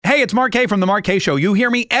Hey, it's Mark K from The Mark K Show. You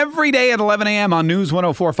hear me every day at 11 a.m. on News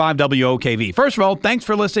 104.5 WOKV. First of all, thanks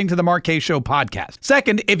for listening to The Mark K Show podcast.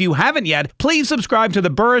 Second, if you haven't yet, please subscribe to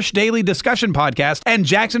the Burrish Daily Discussion podcast and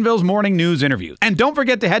Jacksonville's Morning News interviews. And don't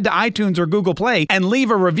forget to head to iTunes or Google Play and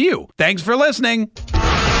leave a review. Thanks for listening.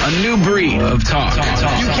 A new breed of talk.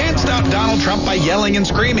 You can't stop Donald Trump by yelling and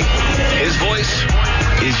screaming. His voice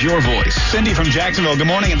is your voice. Cindy from Jacksonville, good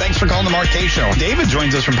morning, and thanks for calling the Mark K Show. David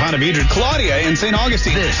joins us from Ponte Vedra. Claudia in St.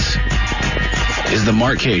 Augustine. This is the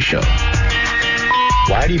Mark K Show.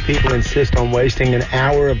 Why do people insist on wasting an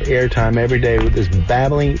hour of airtime every day with this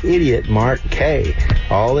babbling idiot, Mark K?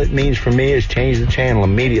 All it means for me is change the channel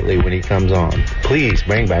immediately when he comes on. Please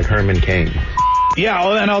bring back Herman Cain. Yeah,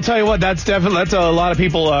 well, and I'll tell you what, that's a lot of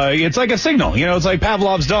people, it's like a signal. You know, it's like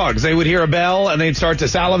Pavlov's dogs. They would hear a bell and they'd start to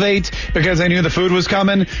salivate because they knew the food was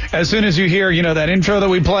coming. As soon as you hear, you know, that intro that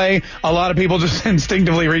we play, a lot of people just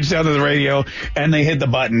instinctively reach down to the radio and they hit the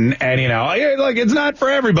button. And, you know, like, it's not for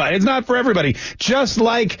everybody. It's not for everybody. Just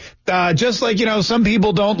like, you know, some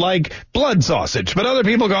people don't like blood sausage, but other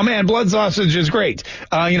people go, man, blood sausage is great.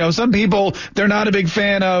 You know, some people, they're not a big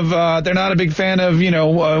fan of, you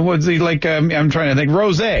know, I'm trying to think,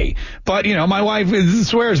 rosé. But, you know, my wife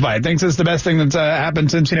swears by it, thinks it's the best thing that's happened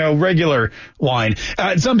since, you know, regular wine.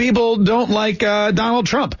 Some people don't like Donald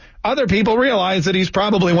Trump. Other people realize that he's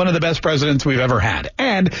probably one of the best presidents we've ever had.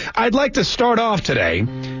 And I'd like to start off today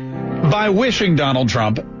by wishing Donald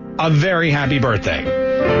Trump a very happy birthday.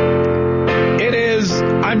 It is,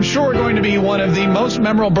 I'm sure, going to be one of the most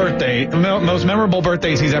memorable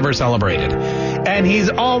birthdays he's ever celebrated. And he's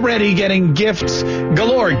already getting gifts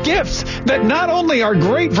galore. Gifts that not only are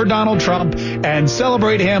great for Donald Trump and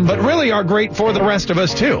celebrate him, but really are great for the rest of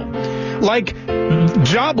us, too. Like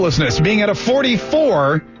joblessness being at a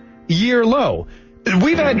 44-year low.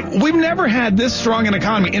 We've never had this strong an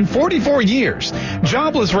economy in 44 years.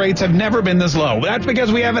 Jobless rates have never been this low. That's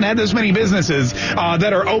because we haven't had this many businesses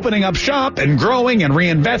that are opening up shop and growing and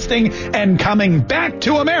reinvesting and coming back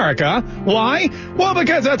to America. Why? Well,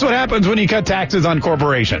 because that's what happens when you cut taxes on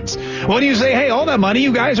corporations. When you say, hey, all that money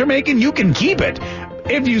you guys are making, you can keep it.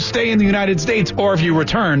 If you stay in the United States or if you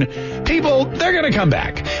return, people, they're going to come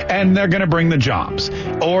back and they're going to bring the jobs,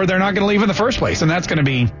 or they're not going to leave in the first place. And that's going to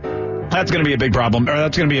be a big problem, or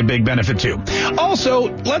that's going to be a big benefit, too.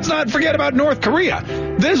 Also, let's not forget about North Korea.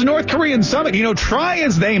 This North Korean summit, you know, try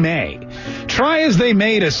as they may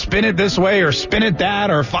to spin it this way or spin it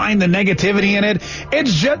that or find the negativity in it,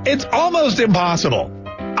 it's almost impossible.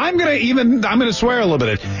 I'm going to swear a little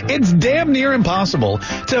bit. It's damn near impossible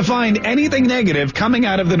to find anything negative coming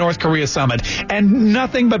out of the North Korea summit and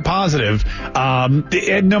nothing but positive,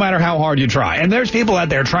 no matter how hard you try. And there's people out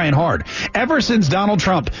there trying hard. Ever since Donald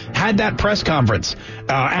Trump had that press conference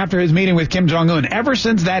after his meeting with Kim Jong-un, ever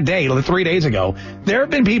since that day, 3 days ago, there have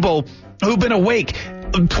been people who've been awake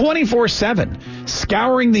 24/7,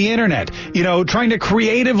 scouring the internet, you know, trying to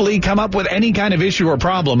creatively come up with any kind of issue or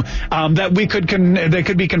problem that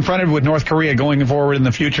could be confronted with North Korea going forward in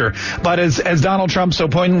the future. But as Donald Trump so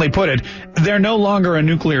poignantly put it, they're no longer a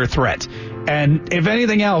nuclear threat. And if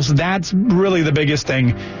anything else, that's really the biggest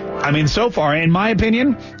thing. I mean, so far, in my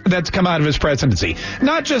opinion, that's come out of his presidency.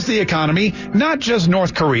 Not just the economy, not just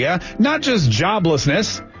North Korea, not just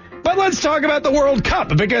joblessness. But let's talk about the World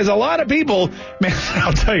Cup, because a lot of people, man,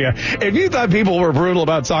 I'll tell you, if you thought people were brutal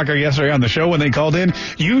about soccer yesterday on the show when they called in,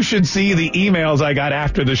 you should see the emails I got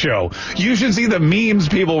after the show. You should see the memes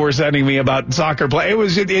people were sending me about soccer play.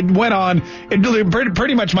 It went on.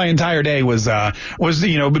 Pretty much my entire day was,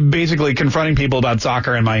 you know, basically confronting people about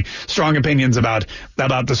soccer and my strong opinions about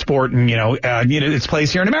the sport and, you know, its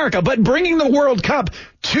place here in America. But bringing the World Cup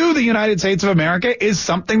to the United States of America is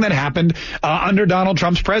something that happened under Donald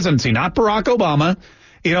Trump's presidency, not Barack Obama,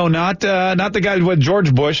 you know, not the guy with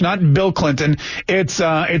George Bush, not Bill Clinton. It's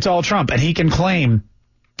all Trump, and he can claim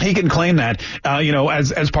that, you know,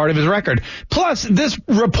 as part of his record. Plus, this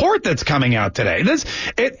report that's coming out today,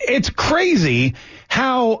 it's crazy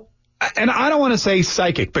how. And I don't want to say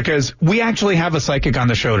psychic, because we actually have a psychic on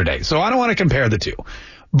the show today, so I don't want to compare the two.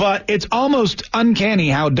 But it's almost uncanny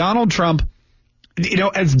how Donald Trump, you know,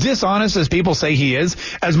 as dishonest as people say he is,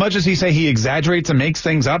 as much as he exaggerates and makes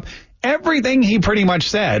things up, everything he pretty much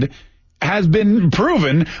said has been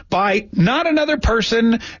proven by not another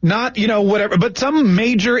person, not, you know, whatever, but some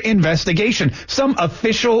major investigation, some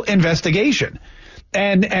official investigation.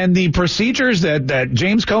 And the procedures that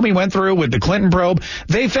James Comey went through with the Clinton probe,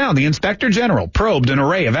 they found the Inspector General probed an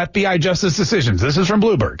array of FBI justice decisions. This is from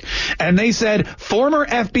Bloomberg. And they said former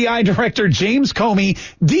FBI Director James Comey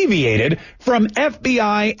deviated from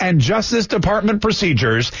FBI and Justice Department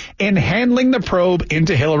procedures in handling the probe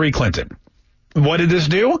into Hillary Clinton. What did this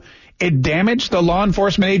do? It damaged the law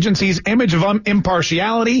enforcement agency's image of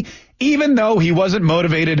impartiality, even though he wasn't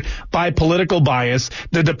motivated by political bias,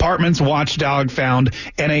 the department's watchdog found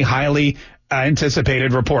in a highly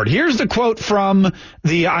anticipated report. Here's the quote from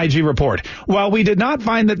the IG report. While we did not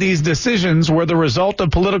find that these decisions were the result of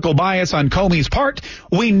political bias on Comey's part,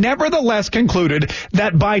 we nevertheless concluded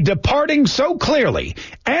that by departing so clearly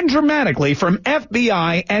and dramatically from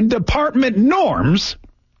FBI and department norms,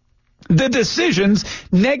 the decisions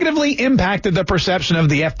negatively impacted the perception of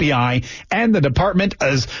the FBI and the department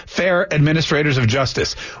as fair administrators of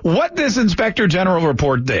justice. What this Inspector General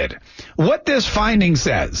report did, what this finding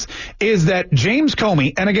says, is that James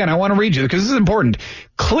Comey, and again, I want to read you because this is important,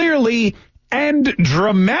 clearly and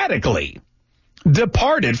dramatically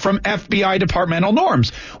departed from FBI departmental norms.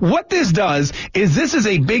 What this does is this is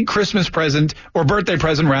a big Christmas present, or birthday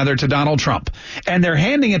present rather, to Donald Trump. And they're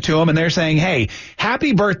handing it to him and they're saying, hey,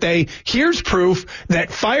 happy birthday. Here's proof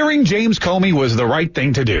that firing James Comey was the right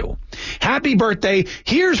thing to do. Happy birthday.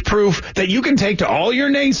 Here's proof that you can take to all your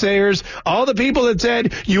naysayers, all the people that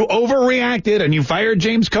said you overreacted and you fired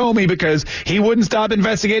James Comey because he wouldn't stop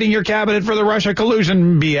investigating your cabinet for the Russia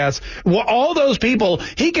collusion BS. Well, all those people,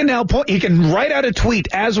 he can now he can write out a tweet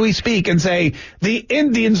as we speak and say the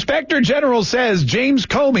Inspector General says James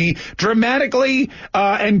Comey dramatically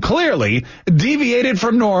and clearly deviated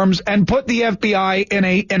from norms and put the FBI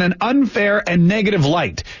in an unfair and negative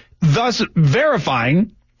light, thus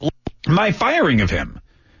verifying my firing of him.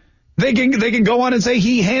 They can go on and say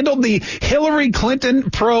he handled the Hillary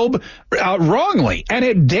Clinton probe wrongly, and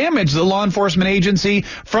it damaged the law enforcement agency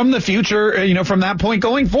from the future, from that point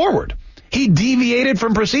going forward. He deviated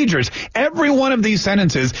from procedures. Every one of these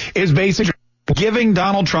sentences is basically giving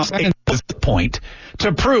Donald Trump a point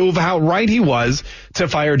to prove how right he was to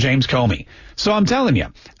fire James Comey. So I'm telling you,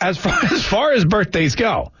 as far as birthdays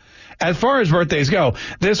go,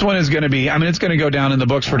 this one is going to be, it's going to go down in the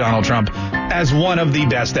books for Donald Trump as one of the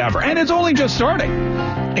best ever. And it's only just starting.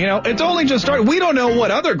 It's only just starting. We don't know what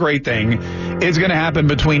other great thing is going to happen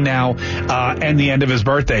between now and the end of his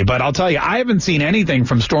birthday. But I'll tell you, I haven't seen anything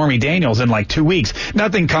from Stormy Daniels in like 2 weeks.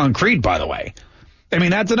 Nothing concrete, by the way.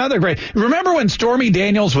 That's another great. Remember when Stormy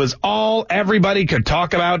Daniels was all everybody could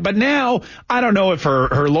talk about? But now, I don't know if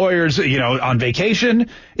her lawyers, on vacation.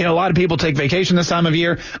 A lot of people take vacation this time of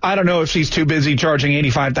year. I don't know if she's too busy charging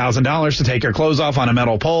 $85,000 to take her clothes off on a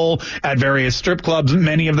metal pole at various strip clubs,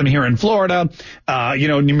 many of them here in Florida,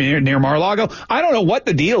 near Mar-a-Lago. I don't know what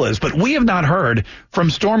the deal is, but we have not heard from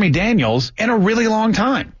Stormy Daniels in a really long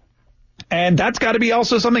time. And that's got to be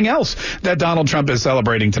also something else that Donald Trump is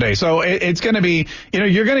celebrating today. So it's going to be,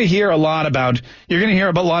 you're going to hear a lot about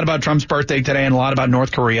Trump's birthday today and a lot about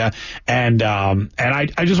North Korea. And I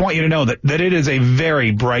just want you to know that it is a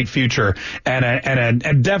very bright future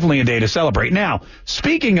and definitely a day to celebrate. Now,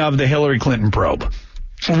 speaking of the Hillary Clinton probe,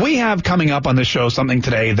 we have coming up on this show something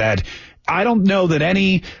today that I don't know that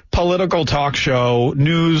any political talk show,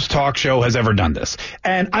 news talk show has ever done this.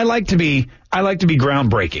 And I like to be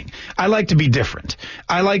groundbreaking. I like to be different.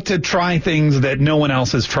 I like to try things that no one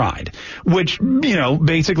else has tried, which,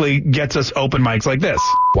 basically gets us open mics like this.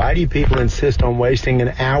 Why do you people insist on wasting an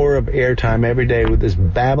hour of airtime every day with this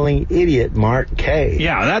babbling idiot, Mark K?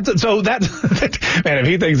 Yeah, man, if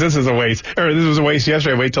he thinks this is a waste, or this was a waste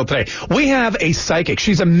yesterday, wait till today. We have a psychic.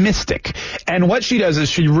 She's a mystic. And what she does is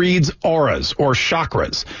she reads auras or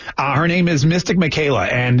chakras. Her name is Mystic Michaela,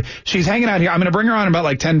 and she's hanging out here. I'm going to bring her on in about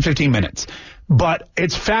like 10, 15 minutes. But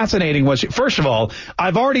it's fascinating first of all,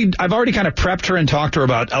 I've already kind of prepped her and talked to her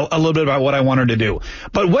about a little bit about what I want her to do.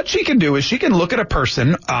 But what she can do is she can look at a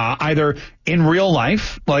person, either in real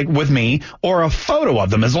life, like with me, or a photo of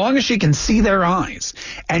them, as long as she can see their eyes.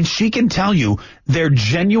 And she can tell you their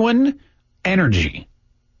genuine energy.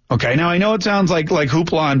 Okay, now I know it sounds like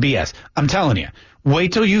hoopla and BS. I'm telling you.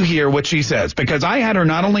 Wait till you hear what she says, because I had her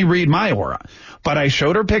not only read my aura, but I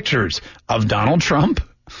showed her pictures of Donald Trump,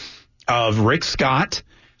 of Rick Scott,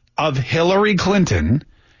 of Hillary Clinton,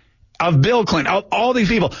 of Bill Clinton, of all these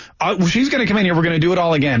people. She's going to come in here. We're going to do it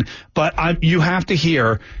all again. But you have to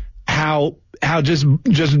hear how just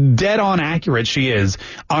dead on accurate she is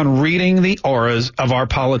on reading the auras of our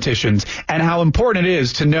politicians and how important it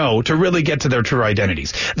is to know, to really get to their true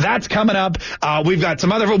identities. That's coming up. We've got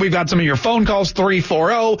some of your phone calls,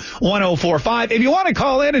 340-1045. If you want to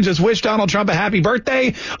call in and just wish Donald Trump a happy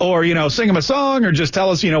birthday, or, sing him a song, or just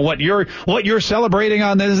tell us, what you're celebrating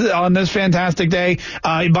on this fantastic day,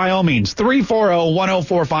 by all means,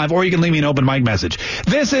 340-1045, or you can leave me an open mic message.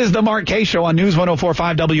 This is the Mark K Show on News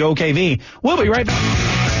 104.5 WOKV. We'll be right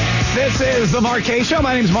back. This is the Mark K Show.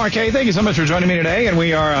 My name is Mark K. Thank you so much for joining me today. And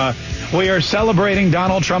we are We are celebrating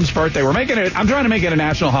Donald Trump's birthday. We're making it. I'm trying to make it a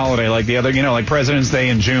national holiday, like the other, like President's Day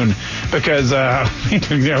in June, because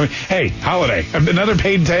hey, holiday, another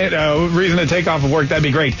paid reason to take off of work. That'd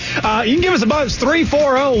be great. You can give us a buzz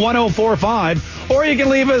 340-1045, or you can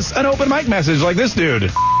leave us an open mic message like this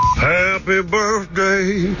dude. Happy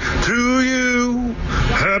birthday to you.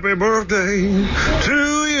 Happy birthday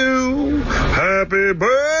to you. Happy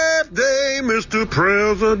birthday, Mr.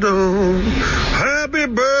 President. Happy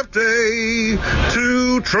birthday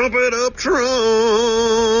to Trumpet Up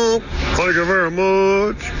Trump. Thank you very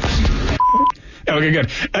much. Okay, good.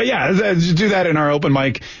 Do that in our open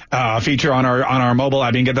mic feature on our mobile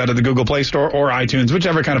app. You can get that at the Google Play Store or iTunes,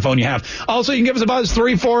 whichever kind of phone you have. Also, you can give us a buzz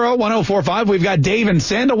 340-1045. We've got Dave in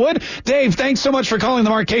Sandalwood. Dave, thanks so much for calling the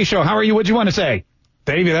Mark K Show. How are you? What do you want to say?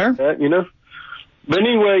 Dave, you there? But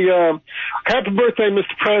anyway, happy birthday,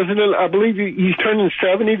 Mr. President. I believe he's turning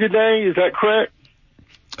 70 today. Is that correct?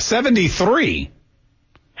 73.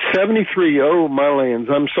 73. Oh, my lands.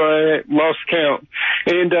 I'm sorry. I lost count.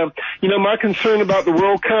 And, my concern about the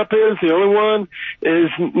World Cup is the only one is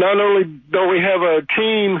not only don't we have a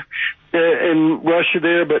team in Russia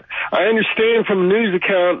there, but I understand from a news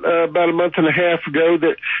account about a month and a half ago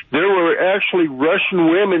that there were actually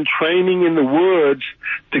Russian women training in the woods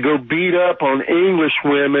to go beat up on English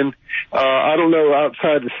women. I don't know,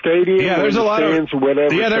 outside the stadium. Yeah, there's a lot of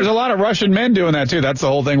whatever. Yeah, there's a lot of Russian men doing that too. That's the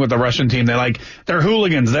whole thing with the Russian team. They're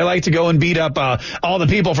hooligans. They like to go and beat up all the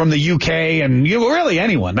people from the UK and really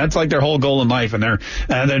anyone. That's like their whole goal in life, and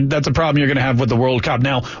that's a problem you're going to have with the World Cup.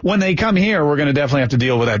 Now, when they come here, we're going to definitely have to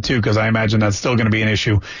deal with that too, because I imagine that's still going to be an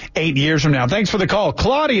issue 8 years from now. Thanks for the call,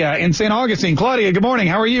 Claudia in St. Augustine. Claudia, good morning.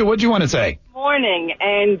 How are you? What do you want to say? Morning,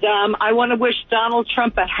 and I want to wish Donald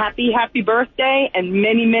Trump a happy birthday and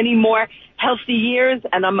many, many more healthy years,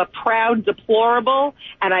 and I'm a proud deplorable,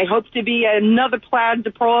 and I hope to be another proud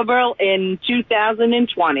deplorable in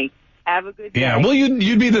 2020. Have a good day. Yeah, well,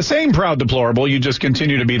 you'd be the same proud deplorable. You just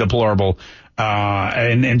continue to be deplorable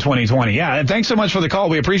in 2020. Yeah, and thanks so much for the call.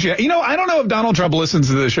 We appreciate it. I don't know if Donald Trump listens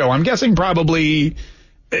to the show. I'm guessing probably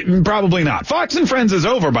not. Fox and Friends is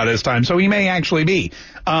over by this time, so he may actually be.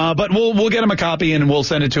 But we'll get him a copy and we'll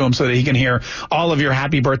send it to him so that he can hear all of your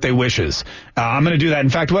happy birthday wishes. I'm going to do that. In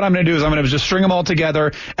fact, what I'm going to do is I'm going to just string them all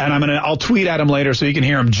together, and I'll tweet at him later so you can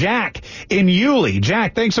hear him. Jack in Yulee.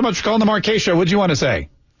 Jack, thanks so much for calling the Mark K Show. What do you want to say?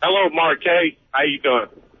 Hello, Mark K. How you doing?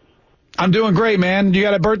 I'm doing great, man. You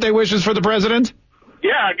got a birthday wishes for the president?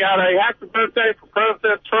 Yeah, I got a happy birthday for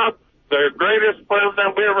President Trump, the greatest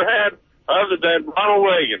president we ever had, other than Ronald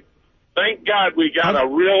Reagan. Thank God we got a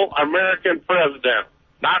real American president,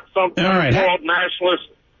 not some world nationalist.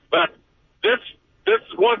 But this is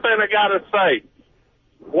one thing I got to say.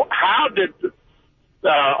 How did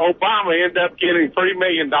Obama end up getting $3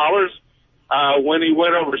 million when he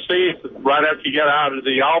went overseas right after he got out of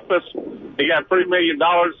the office? He got $3 million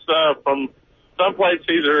from someplace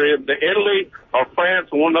either in Italy or France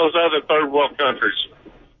or one of those other third world countries.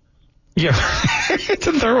 Yeah, it's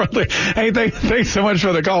a third one. Hey, thanks so much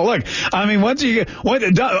for the call. Look, I mean,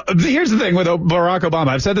 here's the thing with Barack Obama.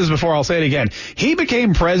 I've said this before. I'll say it again. He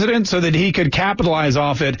became president so that he could capitalize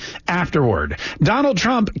off it afterward. Donald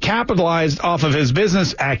Trump capitalized off of his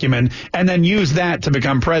business acumen and then used that to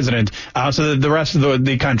become president so that the rest of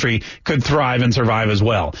the country could thrive and survive as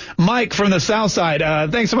well. Mike from the South Side.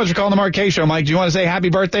 Thanks so much for calling the Mark K Show. Mike, do you want to say happy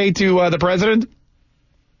birthday to the president?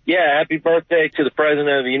 Yeah, happy birthday to the President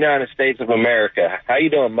of the United States of America. How you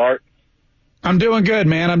doing, Mark? I'm doing good,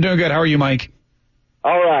 man. I'm doing good. How are you, Mike?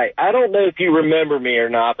 All right. I don't know if you remember me or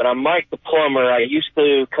not, but I'm Mike the Plumber. I used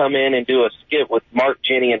to come in and do a skit with Mark,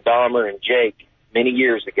 Jenny, and Dahmer and Jake many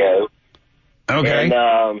years ago. Okay.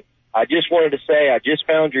 And I just wanted to say I just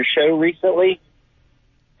found your show recently,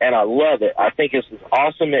 and I love it. I think it's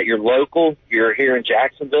awesome that you're local. You're here in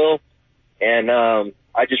Jacksonville, and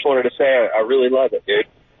I just wanted to say I really love it, dude.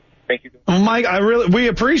 Thank you. Well, Mike, we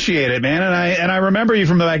appreciate it, man, and I remember you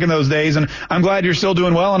from back in those days, and I'm glad you're still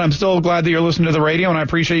doing well, and I'm still glad that you're listening to the radio, and I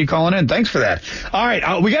appreciate you calling in. Thanks for that. All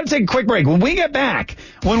right, we got to take a quick break. When we get back,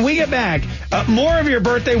 more of your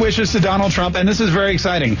birthday wishes to Donald Trump, and this is very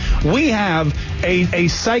exciting. We have a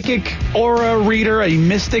psychic aura reader, a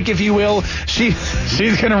mystic, if you will. She's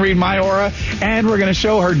going to read my aura, and we're going to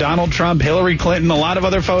show her Donald Trump, Hillary Clinton, a lot of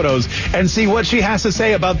other photos, and see what she has to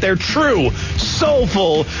say about their true,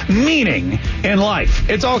 soulful meaning in life.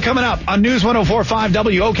 It's all coming up on News 104.5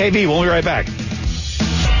 WOKV. We'll be right back.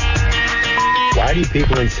 Why do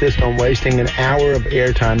people insist on wasting an hour of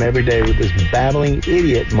airtime every day with this babbling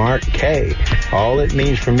idiot, Mark K? All it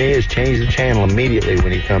means for me is change the channel immediately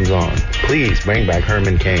when he comes on. Please bring back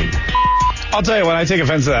Herman Cain. I'll tell you what, I take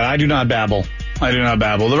offense to that. I do not babble. I do not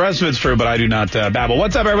babble. The rest of it's true, but I do not babble.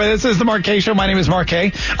 What's up, everybody? This is the Mark K Show. My name is Mark K.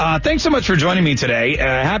 Thanks so much for joining me today.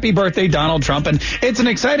 Happy birthday, Donald Trump. And it's an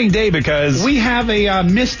exciting day because we have a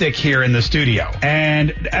mystic here in the studio.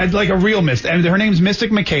 And like a real mystic. And her name's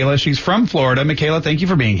Mystic Michaela. She's from Florida. Michaela, thank you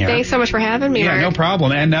for being here. Thanks so much for having me, Yeah, Mark. no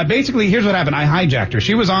problem. And basically, here's what happened. I hijacked her.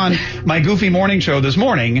 She was on my Goofy Morning Show this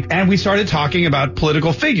morning, and we started talking about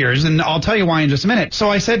political figures, and I'll tell you why in just a minute. So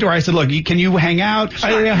I said to her, I said, look, can you hang out?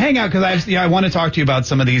 Sure. Hang out because I want to talk to you about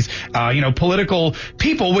some of these, political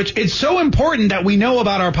people, which it's so important that we know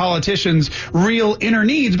about our politicians' real inner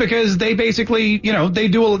needs because they basically, they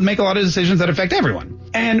make a lot of decisions that affect everyone.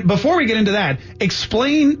 And before we get into that,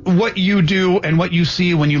 explain what you do and what you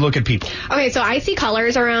see when you look at people. Okay, so I see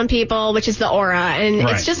colors around people, which is the aura, and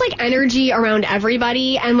Right. it's just like energy around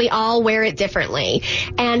everybody, and we all wear it differently.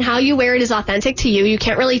 And how you wear it is authentic to you. You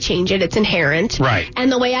can't really change it. It's inherent. Right.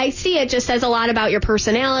 And the way I see it just says a lot about your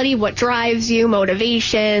personality, what drives you,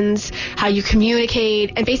 motivations, how you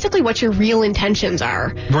communicate, and basically what your real intentions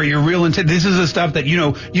are. Where your real intent, this is the stuff that,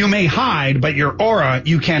 you may hide, but your aura,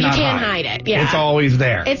 you cannot You can't hide it, yeah. It's always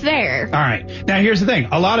there. It's there. All right. Now, here's the thing.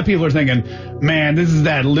 A lot of people are thinking, man, this is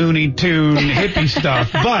that Looney Tune hippie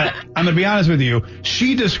stuff. But I'm going to be honest with you.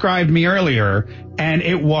 She described me earlier, and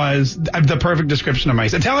it was the perfect description of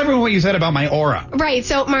myself. Tell everyone what you said about my aura. Right,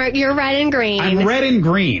 so Mark, you're red and green. I'm red and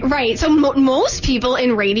green. Right, so most people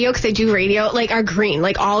in radio, because they do radio, are green,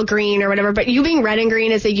 all green or whatever, but you being red and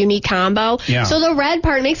green is a unique combo. Yeah. So the red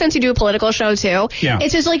part makes sense. You do a political show, too. Yeah.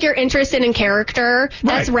 It's just you're interested in character.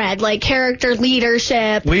 That's Right. red, character,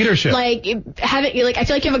 leadership. Leadership. I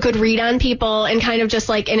feel like you have a good read on people and kind of just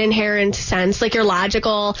an inherent sense. You're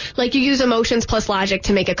logical. You use emotions plus logic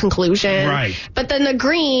to make a conclusion. Right. But then the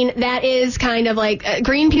green, that is kind of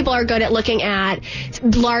green people are good at looking at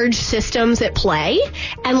large systems at play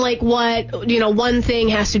and what, one thing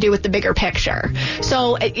has to do with the bigger picture.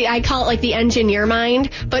 So I call it the engineer mind.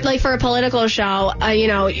 But for a political show,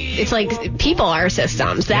 it's people are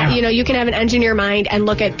systems that, Yeah. you can have an engineer mind and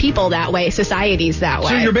look at people that way, societies that way.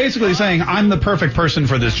 So you're basically saying I'm the perfect person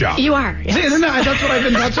for this job. You are. Yes. See, that's what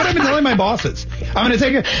I've been telling my bosses. I'm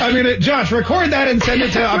going to Josh, record that and send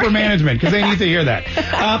it to upper management because they need to hear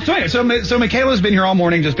that. So Michaela's been here all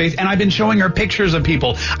morning and I've been showing her pictures of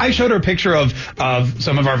people. I showed her a picture of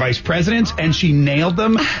some of our vice presidents and she nailed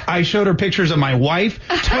them. I showed her pictures of my wife.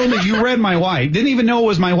 Totally, you read my wife. Didn't even know it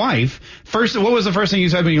was my wife. First, what was the first thing you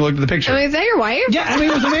said when you looked at the picture? Is that your wife? Yeah, it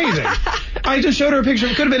was amazing. I just showed her a picture.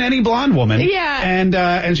 It could have been any blonde woman. Yeah.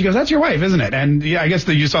 And she goes, "That's your wife, isn't it?" And yeah, I guess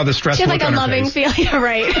you saw the stressed She look has on a her loving face. feel. Yeah,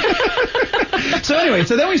 right. So anyway,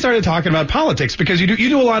 then we started talking about politics because you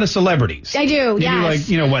do a lot of celebrities. I do, You yes.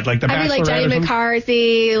 do the I read Bachelorette Jenny or something?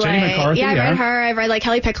 McCarthy. Jenny McCarthy, I've yeah. read her. I've read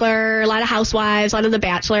Kelly Pickler, a lot of Housewives, a lot of the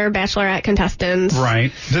Bachelorette contestants.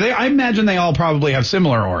 Right. I imagine they all probably have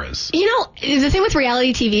similar auras. The thing with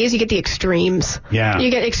reality TV is you get the extremes. Yeah. You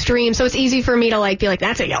get extremes, so it's easy for me to be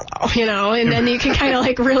that's a yellow, and then you can kind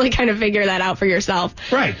of really kind of figure that out for yourself.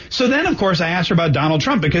 Right. So then, of course, I asked her about Donald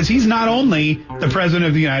Trump because he's not only the president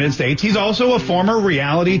of the United States, he's also a former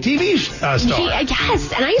reality TV star.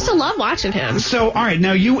 Yes, and I used to love watching him. So, all right,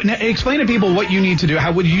 now explain to people what you need to do.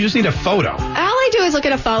 How would you just need a photo? All I do is look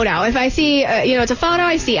at a photo. If I see, it's a photo,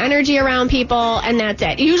 I see energy around people, and that's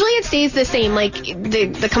it. Usually it stays the same.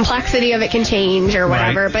 The complexity of it can change or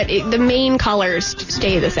whatever, Right. but the main colors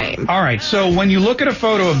stay the same. All right, so when you look at a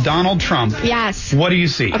photo of Donald Trump, Yes. what do you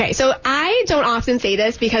see? Okay, so I don't often say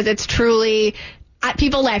this because it's truly...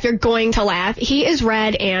 people laugh. You're going to laugh. He is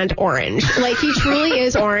red and orange. He truly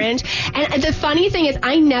is orange. And the funny thing is,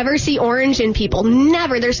 I never see orange in people.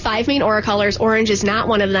 Never. There's 5 main aura colors. Orange is not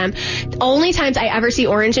one of them. The only times I ever see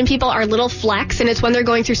orange in people are little flecks, and it's when they're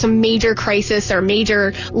going through some major crisis or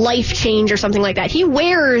major life change or something like that. He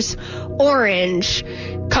wears orange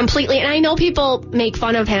completely. And I know people make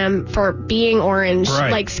fun of him for being orange,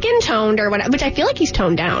 Right. skin toned or whatever, which I feel like he's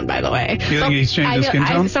toned down, by the way. You think he's changed his skin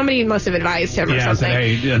tone? Somebody must have advised him or Yeah, something. said,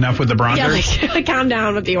 hey, enough with the bronzer. Yeah, calm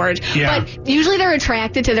down with the orange. Yeah. But usually they're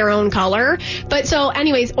attracted to their own color. But so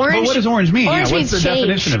anyways, orange... But what does orange mean? Orange What's means the change.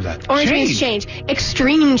 definition of that? Orange means change.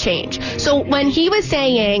 Extreme change. So when he was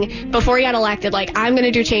saying, before he got elected, I'm going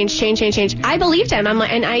to do change, I believed him.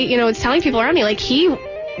 It's telling people around me,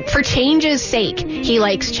 for change's sake, he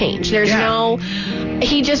likes change.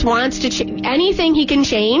 He just wants to anything he can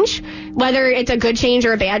change whether it's a good change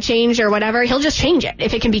or a bad change or whatever, he'll just change it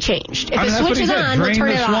if it can be changed. If the switch is on, we'll turn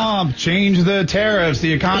it off. Drain the swamp, change the tariffs,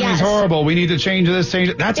 the economy's horrible, we need to change this, change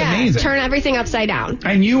it. That's amazing. Turn everything upside down.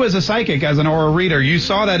 And you as a psychic, as an aura reader, you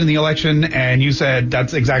saw that in the election and you said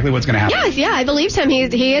that's exactly what's going to happen. Yes, yeah, I believed him.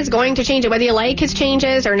 He is going to change it. Whether you like his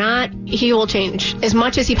changes or not, he will change as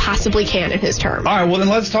much as he possibly can in his term. All right, well then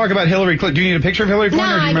let's talk about Hillary Clinton. Do you need a picture of Hillary Clinton?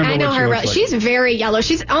 No, or do you remember I know what her. she looks like? She's very yellow.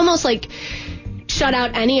 She's almost like shut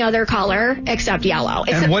out any other color except yellow.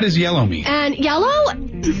 And what does yellow mean? And yellow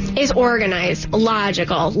is organized,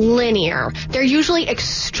 logical, linear. They're usually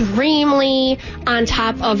extremely on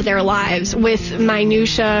top of their lives with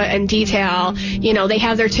minutia and detail. You know, they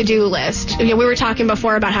have their to-do list. You know, we were talking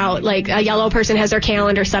before about how, like, a yellow person has their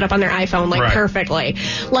calendar set up on their iPhone, like, perfectly.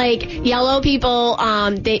 Like, yellow people,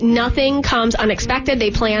 nothing comes unexpected.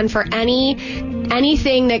 They plan for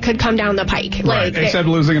anything that could come down the pike. Right, except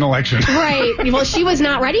losing an election. Right. Well, she was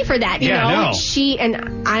not ready for that, you know? No. She,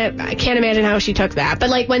 and I can't imagine how she took that. But,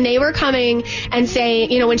 like, when they were coming and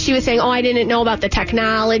saying, you know, when she was saying, oh, I didn't know about the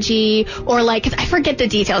technology, or, like, because I forget the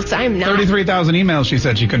details, because I'm not. 33,000 emails she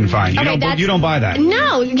said she couldn't find. You don't buy that.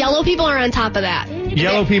 No, yellow people are on top of that.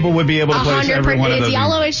 Yellow people would be able to place every one of those. As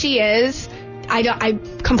yellow as she is, I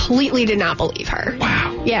completely did not believe her.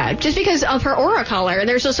 Wow. Yeah, just because of her aura color.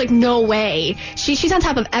 There's just, like, no way. She's on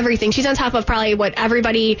top of everything. She's on top of probably what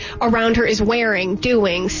everybody around her is wearing,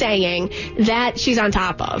 doing, saying. That she's on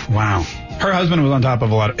top of. Wow. Her husband was on top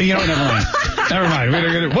of a lot of... You know, never mind. Never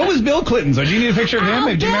mind. What was Bill Clinton's? Do you need a picture of him?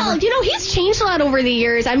 Do you remember? You know, he's changed a lot over the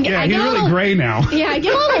years. He's really gray now. Yeah, I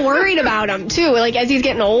get a little worried about him, too. Like, as he's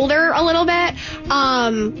getting older a little bit.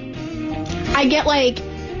 I get, like...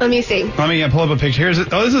 Let me see. Let me pull up a picture.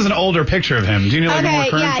 This is an older picture of him. Do you know like a more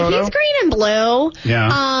current photo? He's green and blue.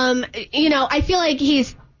 Yeah. You know, I feel like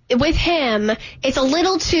with him, it's a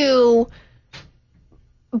little too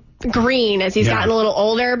green as he's gotten a little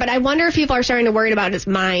older, but I wonder if people are starting to worry about his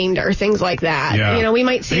mind or things like that. Yeah. You know, we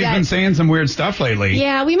might see He's been saying some weird stuff lately.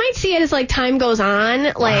 Yeah, we might see it as, like, time goes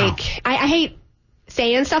on. Like, I hate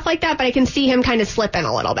saying stuff like that, but I can see him kind of slipping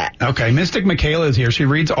a little bit. Okay, Mystic Michaela is here. She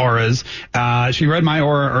reads auras. She read my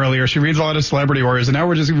aura earlier. She reads a lot of celebrity auras, and now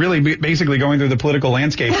we're just really basically going through the political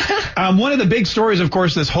landscape. One of the big stories, of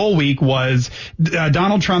course, this whole week was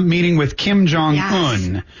Donald Trump meeting with Kim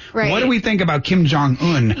Jong-un. Yes. Right. What do we think about Kim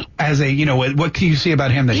Jong-un as a, you know, what can you see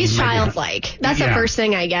about him that he's childlike? That's the first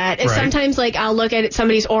thing I get. Is sometimes, like, I'll look at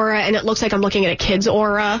somebody's aura and it looks like I'm looking at a kid's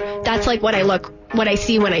aura. That's like what I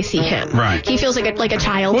see when I see him. Right. He feels like a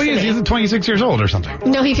child. Well, he's 26 years old or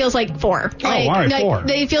something. No, he feels like 4. Oh, all right, 4.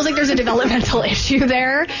 He feels like there's a developmental issue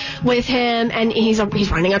there with him, and he's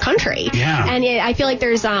running a country. Yeah. And I feel like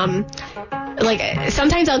there's like,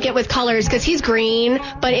 sometimes I'll get with colors because he's green,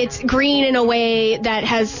 but it's green in a way that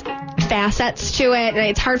has facets to it, and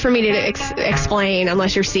it's hard for me to explain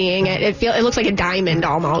unless you're seeing it. It looks like a diamond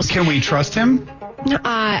almost. Can we trust him?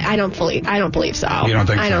 I don't believe so. You don't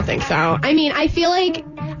think so? I don't think so. I mean, I feel like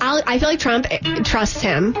Trump trusts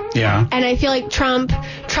him. Yeah. And I feel like Trump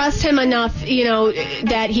trusts him enough, you know,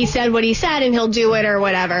 that he said what he said and he'll do it or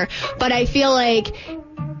whatever. But I feel like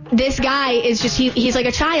this guy is just, he's like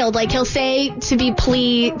a child. Like, he'll say to be a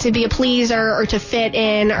pleaser or to fit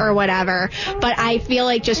in or whatever. But I feel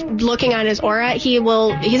like just looking on his aura, he's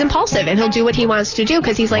impulsive and he'll do what he wants to do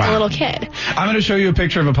because he's like a little kid. I'm going to show you a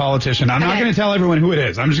picture of a politician. I'm not going to tell everyone who it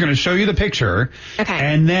is. I'm just going to show you the picture. Okay.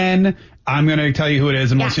 And then I'm going to tell you who it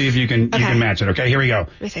is, and we'll see if you can match it. Okay, here we go.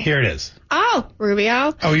 Let me see. Here it is. Oh,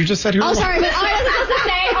 Rubio. Oh, you just said who? Oh, sorry. I wasn't supposed to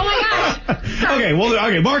say. Oh, my gosh.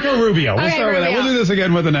 Okay, Marco Rubio. We'll start with that. We'll do this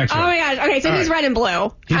again with the next one. Oh, my gosh. Okay, so he's red and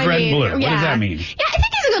blue. He's red and blue. What does that mean? Yeah, I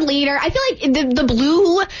think he's a good leader. I feel like the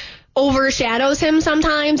blue overshadows him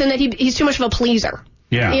sometimes, and that he's too much of a pleaser.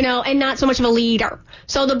 Yeah. You know, and not so much of a leader.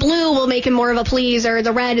 So the blue will make him more of a pleaser.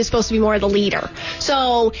 The red is supposed to be more of the leader.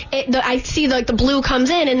 So I see the blue comes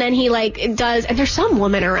in, and then he does, and there's some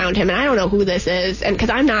woman around him, and I don't know who this is, and because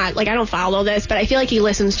I'm not, I don't follow this, but I feel like he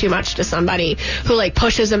listens too much to somebody who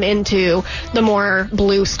pushes him into the more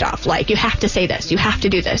blue stuff. Like, you have to say this, you have to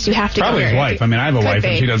do this, you have to Probably his wife. I mean, I have a wife,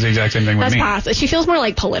 and she does the exact same thing with me. That's possible. She feels more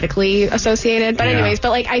politically associated, but anyways,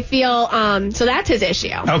 but I feel, so that's his issue.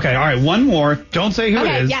 Okay, all right, one more. Don't say who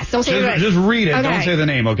it is. Yes, don't say who it is. Just read it. Okay. Don't say the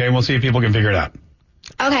name, okay? We'll see if people can figure it out.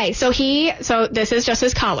 Okay, so this is just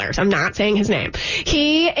his colors. I'm not saying his name.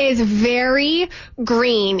 He is very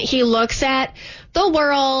green. He looks at the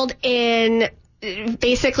world in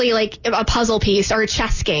basically like a puzzle piece or a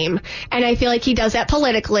chess game. And I feel like he does that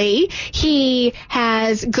politically. He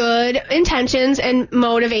has good intentions and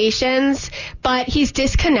motivations, but he's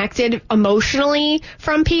disconnected emotionally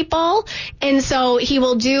from people. And so he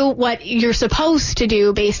will do what you're supposed to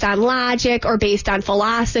do based on logic or based on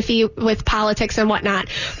philosophy with politics and whatnot.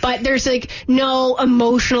 But there's like no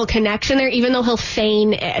emotional connection there, even though he'll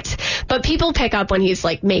feign it. But people pick up when he's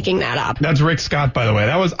like making that up. That's Rick Scott, by the way.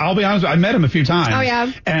 I'll be honest, I met him a few times. Oh, yeah.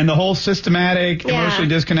 And the whole systematic, emotionally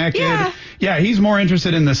disconnected. Yeah, he's more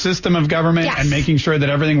interested in the system of government and making sure that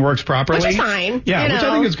everything works properly. Which is fine. Yeah, which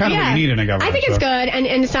I think is kind of what you need in a government. I think it's good, and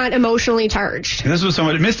it's not emotionally charged. And this was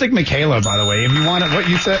someone, Mystic Michaela, by the way. If you want what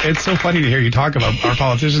you said, it's so funny to hear you talk about our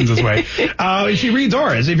politicians this way. She reads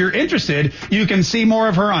auras. If you're interested, you can see more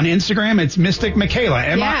of her on Instagram. It's Mystic Michaela.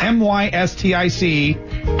 MYSTIC.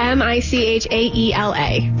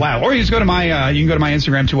 MICHAELA. Wow. Or you just go to my, you can go to my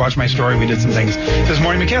Instagram to watch my story. We did some things this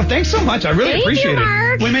morning. Michaela, thanks so much. I really appreciate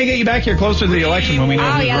it. We may get you back here closer to the election when we know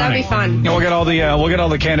who's running. That'd be fun. We'll get all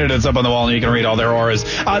the candidates up on the wall and you can read all their auras.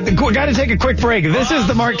 We got to take a quick break. This is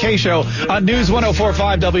the Mark K Show on News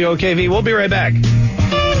 104.5 WOKV. We'll be right back.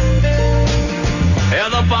 Yeah,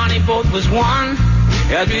 the bonnie boat was won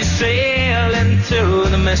as we sail into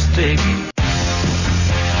the Mystic.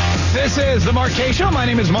 This is the Mark K Show. My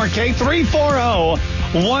name is Mark K.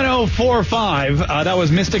 340-1045. That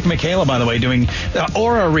was Mystic Michaela, by the way, doing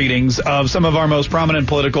aura readings of some of our most prominent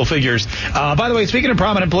political figures. By the way, speaking of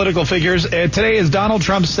prominent political figures, today is Donald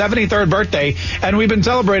Trump's 73rd birthday, and we've been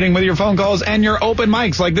celebrating with your phone calls and your open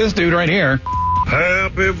mics like this dude right here.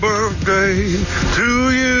 Happy birthday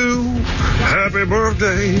to you. Happy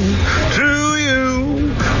birthday to you.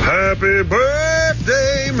 Happy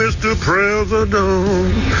birthday, Mr.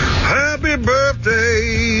 President. Happy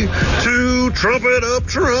birthday to Trumpet Up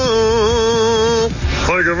Trump.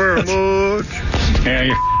 Thank you very much. Yeah,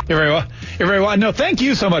 you're very well. You're very well. No, thank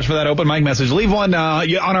you so much for that open mic message. Leave one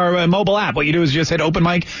on our mobile app. What you do is just hit open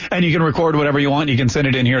mic, and you can record whatever you want. You can send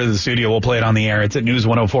it in here to the studio. We'll play it on the air. It's at News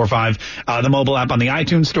 104.5, the mobile app on the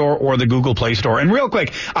iTunes Store or the Google Play Store. And real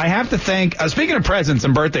quick, I have to thank, speaking of presents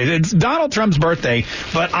and birthdays, it's Donald Trump's birthday,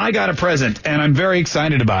 but I got a present, and I'm very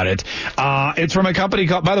excited about it. It's from a company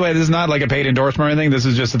called, by the way, this is not like a paid endorsement or anything. This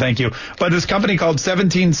is just a thank you. But this company called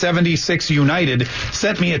 1776 United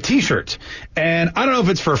sent me a T-shirt. And I don't know if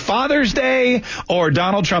it's for Father's Day or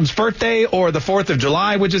Donald Trump's birthday or the 4th of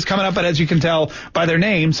July, which is coming up. But as you can tell by their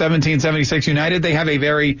name, 1776 United, they have a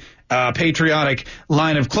very patriotic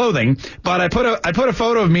line of clothing. But I put a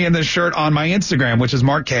photo of me in this shirt on my Instagram, which is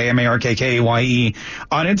Mark K, MarkKaye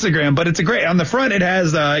on Instagram. But it's a great, on the front it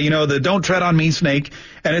has the Don't Tread on Me snake,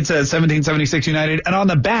 and it says 1776 United. And on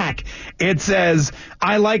the back it says,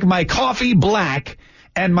 I like my coffee black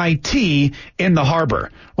and my tea in the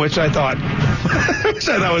harbor, which I thought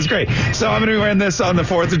was great. So I'm going to be wearing this on the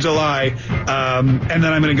 4th of July, and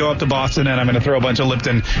then I'm going to go up to Boston and I'm going to throw a bunch of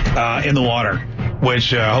Lipton in the water,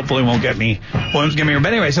 which hopefully won't get me here.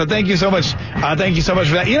 But anyway, so thank you so much. Thank you so much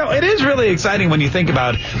for that. You know, it is really exciting when you think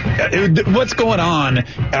about what's going on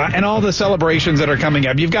and all the celebrations that are coming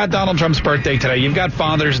up. You've got Donald Trump's birthday today. You've got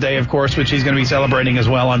Father's Day, of course, which he's going to be celebrating as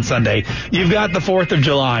well on Sunday. You've got the 4th of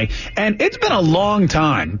July. And it's been a long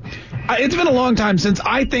time. It's been a long time since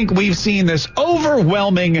I think we've seen this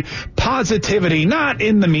overwhelming positivity, not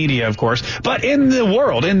in the media, of course, but in the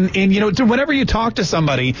world. Whenever you talk to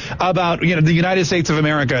somebody about, the United States of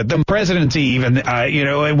America, the presidency even,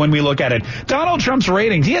 when we look at it, Donald Trump's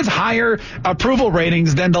ratings, he has higher approval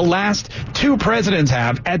ratings than the last two presidents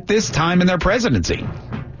have at this time in their presidency.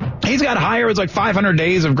 He's got higher, it's like 500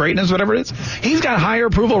 days of greatness, whatever it is. He's got higher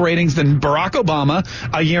approval ratings than Barack Obama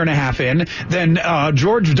a year and a half in, than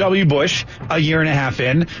George W. Bush a year and a half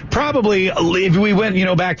in. Probably, if we went,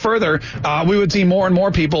 back further, we would see more and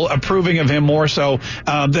more people approving of him more so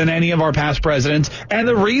than any of our past presidents. And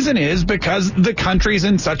the reason is because the country's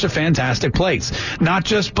in such a fantastic place. Not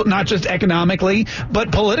just economically,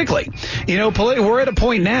 but politically. We're at a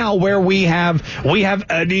point now where we have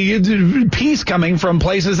peace coming from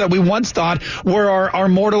places that we once thought were our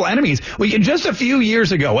mortal enemies. Just a few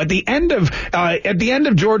years ago, at the end of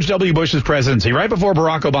George W. Bush's presidency, right before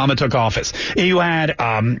Barack Obama took office, you had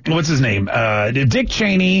what's his name, Dick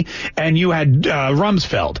Cheney, and you had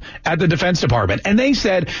Rumsfeld at the Defense Department, and they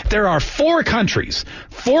said there are four countries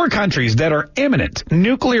that are imminent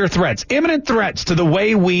nuclear threats, imminent threats to the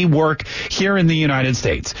way we work here in the United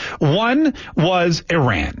States. One was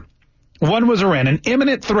Iran. An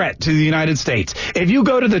imminent threat to the United States. If you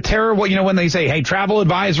go to the terror, when they say, hey, travel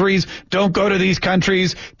advisories, don't go to these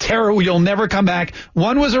countries, terror, you'll never come back.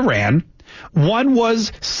 One was Iran. One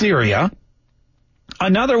was Syria.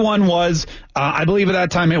 Another one was, I believe at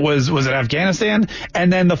that time was it Afghanistan?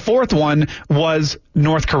 And then the fourth one was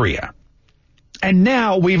North Korea. And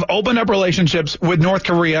now we've opened up relationships with North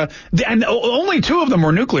Korea. And only 2 of them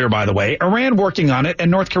were nuclear, by the way. Iran working on it and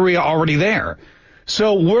North Korea already there.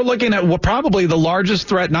 So we're looking at probably the largest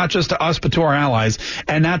threat, not just to us, but to our allies.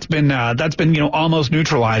 And that's been almost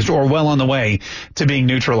neutralized or well on the way to being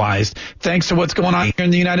neutralized thanks to what's going on here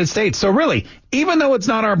in the United States. So really, even though it's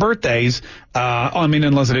not our birthdays,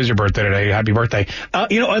 unless it is your birthday today, happy birthday.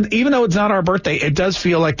 Even though it's not our birthday, it does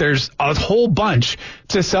feel like there's a whole bunch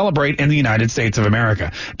to celebrate in the United States of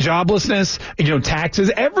America. Joblessness,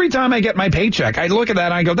 taxes. Every time I get my paycheck, I look at that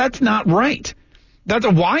and I go, that's not right.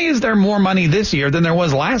 Why is there more money this year than there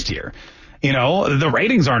was last year? The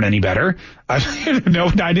ratings aren't any better.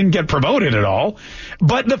 I didn't get promoted at all.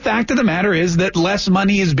 But the fact of the matter is that less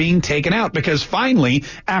money is being taken out because finally,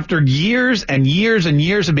 after years and years and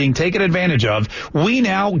years of being taken advantage of, we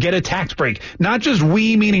now get a tax break. Not just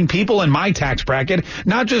we, meaning people in my tax bracket,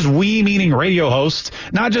 not just we, meaning radio hosts,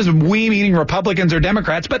 not just we, meaning Republicans or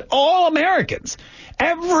Democrats, but all Americans.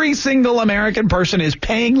 Every single American person is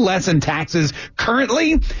paying less in taxes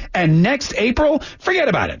currently, and next April, forget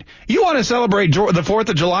about it. You want to celebrate the 4th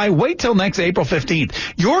of July? Wait till next April 15th.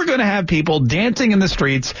 You're going to have people dancing in the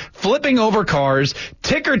streets, flipping over cars,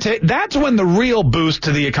 That's when the real boost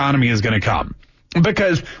to the economy is going to come.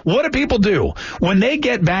 Because what do people do when they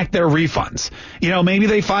get back their refunds? Maybe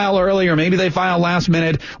they file early or maybe they file last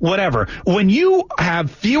minute, whatever. When you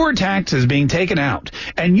have fewer taxes being taken out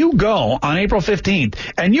and you go on April 15th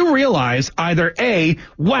and you realize either A,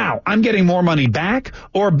 wow, I'm getting more money back,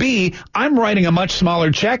 or B, I'm writing a much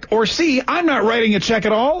smaller check, or C, I'm not writing a check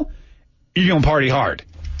at all, you're going to party hard.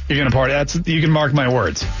 You're going to party. You can mark my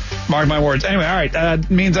words. Mark my words. Anyway, all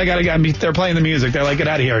right. Means I got to get. They're playing the music. They're like, get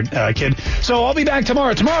out of here, kid. So I'll be back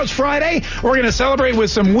tomorrow. Tomorrow's Friday. We're going to celebrate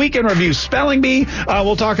with some weekend review spelling bee.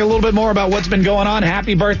 We'll talk a little bit more about what's been going on.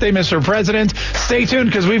 Happy birthday, Mr. President. Stay tuned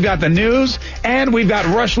because we've got the news and we've got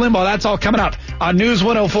Rush Limbaugh. That's all coming up on News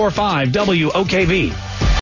 104.5 WOKV.